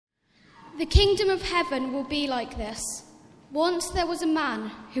The kingdom of heaven will be like this. Once there was a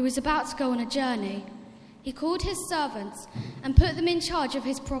man who was about to go on a journey. He called his servants and put them in charge of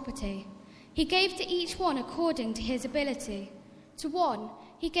his property. He gave to each one according to his ability. To one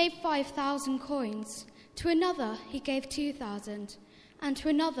he gave 5,000 coins, to another he gave 2,000, and to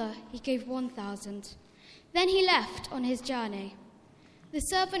another he gave 1,000. Then he left on his journey. The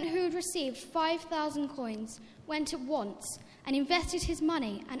servant who had received 5,000 coins went at once and invested his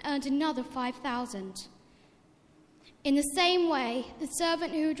money and earned another 5,000. In the same way, the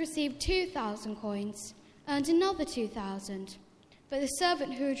servant who had received 2,000 coins earned another 2,000. But the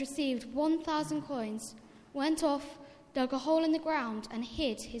servant who had received 1,000 coins went off, dug a hole in the ground, and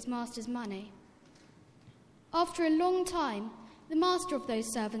hid his master's money. After a long time, the master of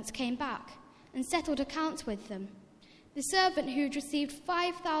those servants came back and settled accounts with them. The servant who had received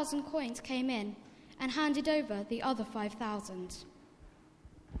 5,000 coins came in and handed over the other 5,000.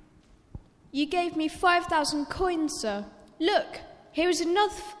 You gave me 5,000 coins, sir. Look, here is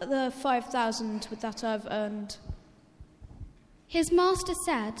another 5,000 with that I've earned. His master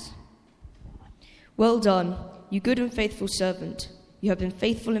said, Well done, you good and faithful servant. You have been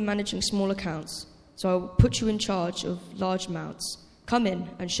faithful in managing small accounts, so I will put you in charge of large amounts. Come in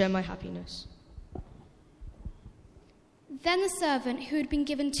and share my happiness. Then the servant who had been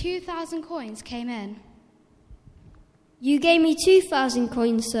given 2,000 coins came in. You gave me 2,000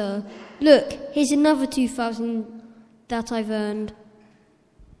 coins, sir. Look, here's another 2,000 that I've earned.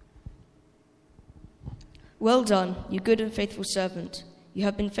 Well done, you good and faithful servant. You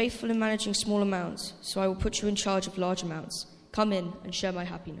have been faithful in managing small amounts, so I will put you in charge of large amounts. Come in and share my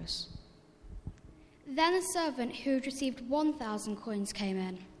happiness. Then the servant who had received 1,000 coins came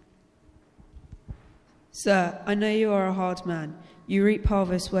in. Sir, I know you are a hard man. You reap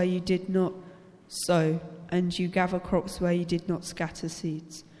harvest where you did not sow, and you gather crops where you did not scatter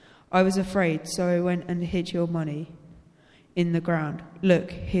seeds. I was afraid, so I went and hid your money in the ground.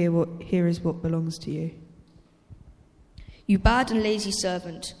 Look, here is what belongs to you. You bad and lazy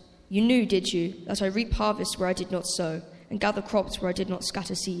servant, you knew, did you, that I reap harvest where I did not sow, and gather crops where I did not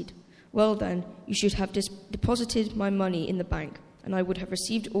scatter seed? Well then, you should have deposited my money in the bank, and I would have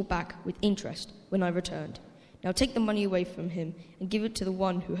received it all back with interest when I returned. Now take the money away from him and give it to the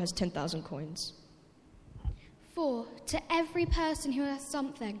one who has 10,000 coins. For to every person who has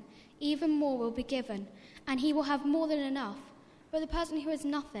something, even more will be given, and he will have more than enough. But the person who has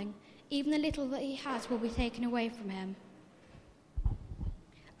nothing, even the little that he has will be taken away from him.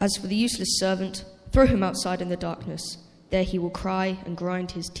 As for the useless servant, throw him outside in the darkness. There he will cry and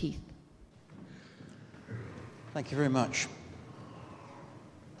grind his teeth. Thank you very much.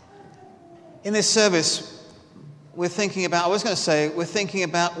 In this service, we're thinking about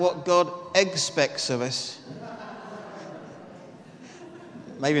what God expects of us.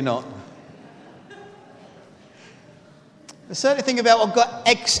 Maybe not. We're certainly thinking about what God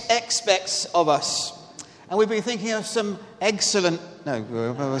expects of us. And we've been thinking of some excellent...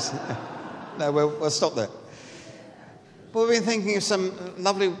 we'll stop there. But we've been thinking of some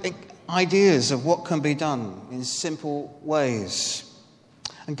lovely ideas of what can be done in simple ways.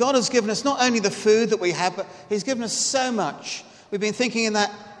 And God has given us not only the food that we have, but He's given us so much. We've been thinking in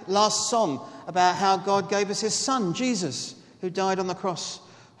that last song about how God gave us His Son, Jesus, who died on the cross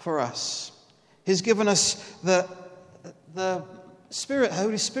for us. He's given us the Spirit,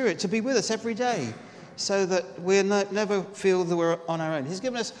 Holy Spirit, to be with us every day, so that we never feel that we're on our own. He's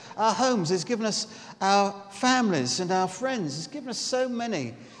given us our homes. He's given us our families and our friends. He's given us so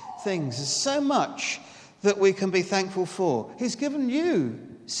many things. There's so much that we can be thankful for. He's given you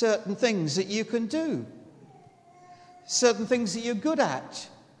certain things that you can do, certain things that you're good at.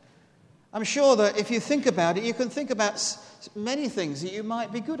 I'm sure that if you think about it, you can think about many things that you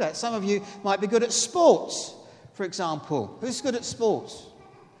might be good at. Some of you might be good at sports, for example. Who's good at sports?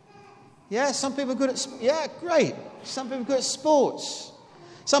 Yeah, some people are good at... Yeah, great. Some people are good at sports.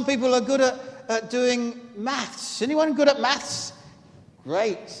 Some people are good at doing maths. Anyone good at maths?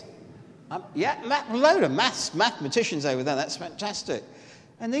 Great. Load of mathematicians over there. That's fantastic.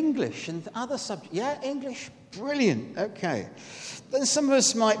 And English and other subjects. Yeah, English, brilliant. Okay. Then some of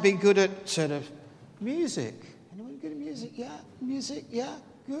us might be good at sort of music. Anyone good at music? Yeah, music. Yeah,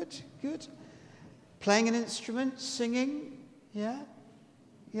 good. Playing an instrument, singing. Yeah.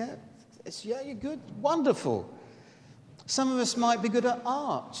 Yeah, you're good. Wonderful. Some of us might be good at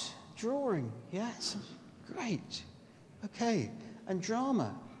art, drawing. Yeah, great. Okay. And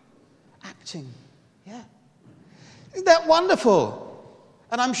drama, acting. Yeah. Isn't that wonderful?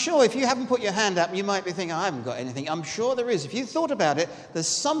 And I'm sure if you haven't put your hand up, you might be thinking, I haven't got anything. I'm sure there is. If you thought about it, there's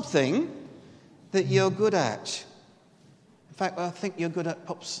something that you're good at. In fact, I think you're good at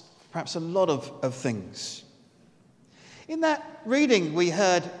perhaps a lot of things. In that reading we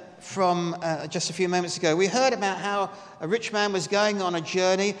heard from just a few moments ago, we heard about how a rich man was going on a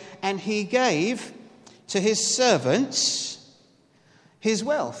journey and he gave to his servants his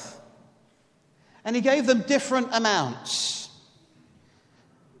wealth. And he gave them different amounts.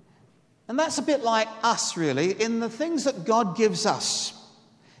 And that's a bit like us, really, in the things that God gives us.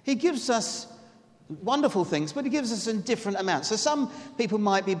 He gives us wonderful things, but he gives us in different amounts. So some people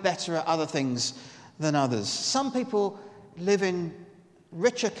might be better at other things than others. Some people live in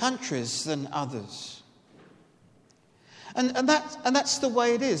richer countries than others. And that's the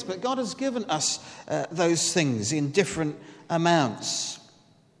way it is. But God has given us those things in different amounts.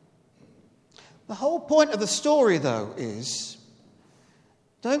 The whole point of the story, though, is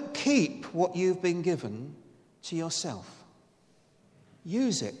don't keep what you've been given to yourself.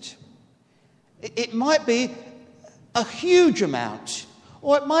 Use it. It might be a huge amount,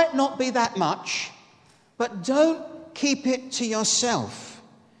 or it might not be that much, but don't keep it to yourself.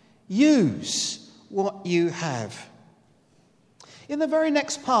 Use what you have. In the very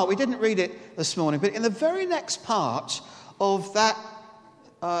next part, we didn't read it this morning, but in the very next part of that,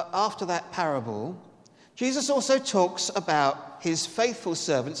 after that parable, Jesus also talks about his faithful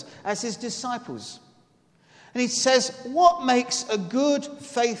servants as his disciples. And he says, what makes a good,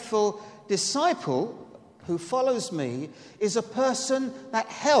 faithful disciple who follows me is a person that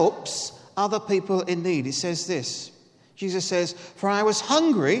helps other people in need. He says this. Jesus says, for I was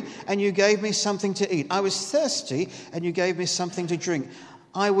hungry and you gave me something to eat. I was thirsty and you gave me something to drink.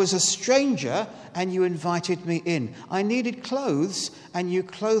 I was a stranger and you invited me in. I needed clothes and you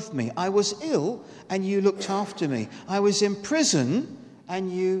clothed me. I was ill and you looked after me. I was in prison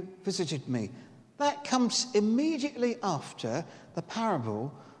and you visited me. That comes immediately after the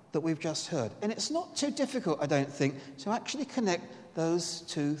parable that we've just heard. And it's not too difficult, I don't think, to actually connect those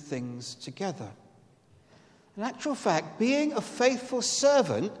two things together. In actual fact, being a faithful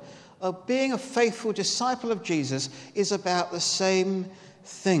servant or being a faithful disciple of Jesus is about the same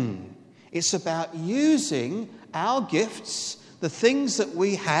thing. It's about using our gifts, the things that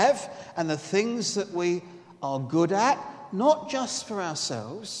we have and the things that we are good at, not just for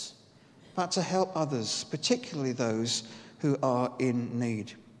ourselves, but to help others, particularly those who are in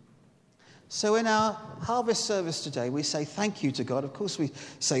need. So in our harvest service today, we say thank you to God. Of course, we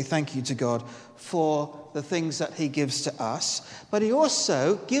say thank you to God for the things that he gives to us. But he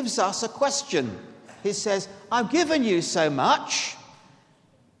also gives us a question. He says, I've given you so much.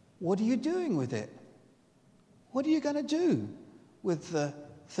 What are you doing with it? What are you going to do with the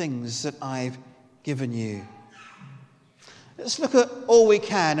things that I've given you? Let's look at all we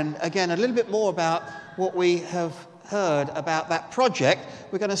can. And again, a little bit more about what we have heard about that project.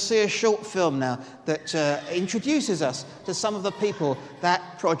 We're going to see a short film now that introduces us to some of the people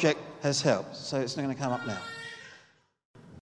that project has helped. So it's going to come up now.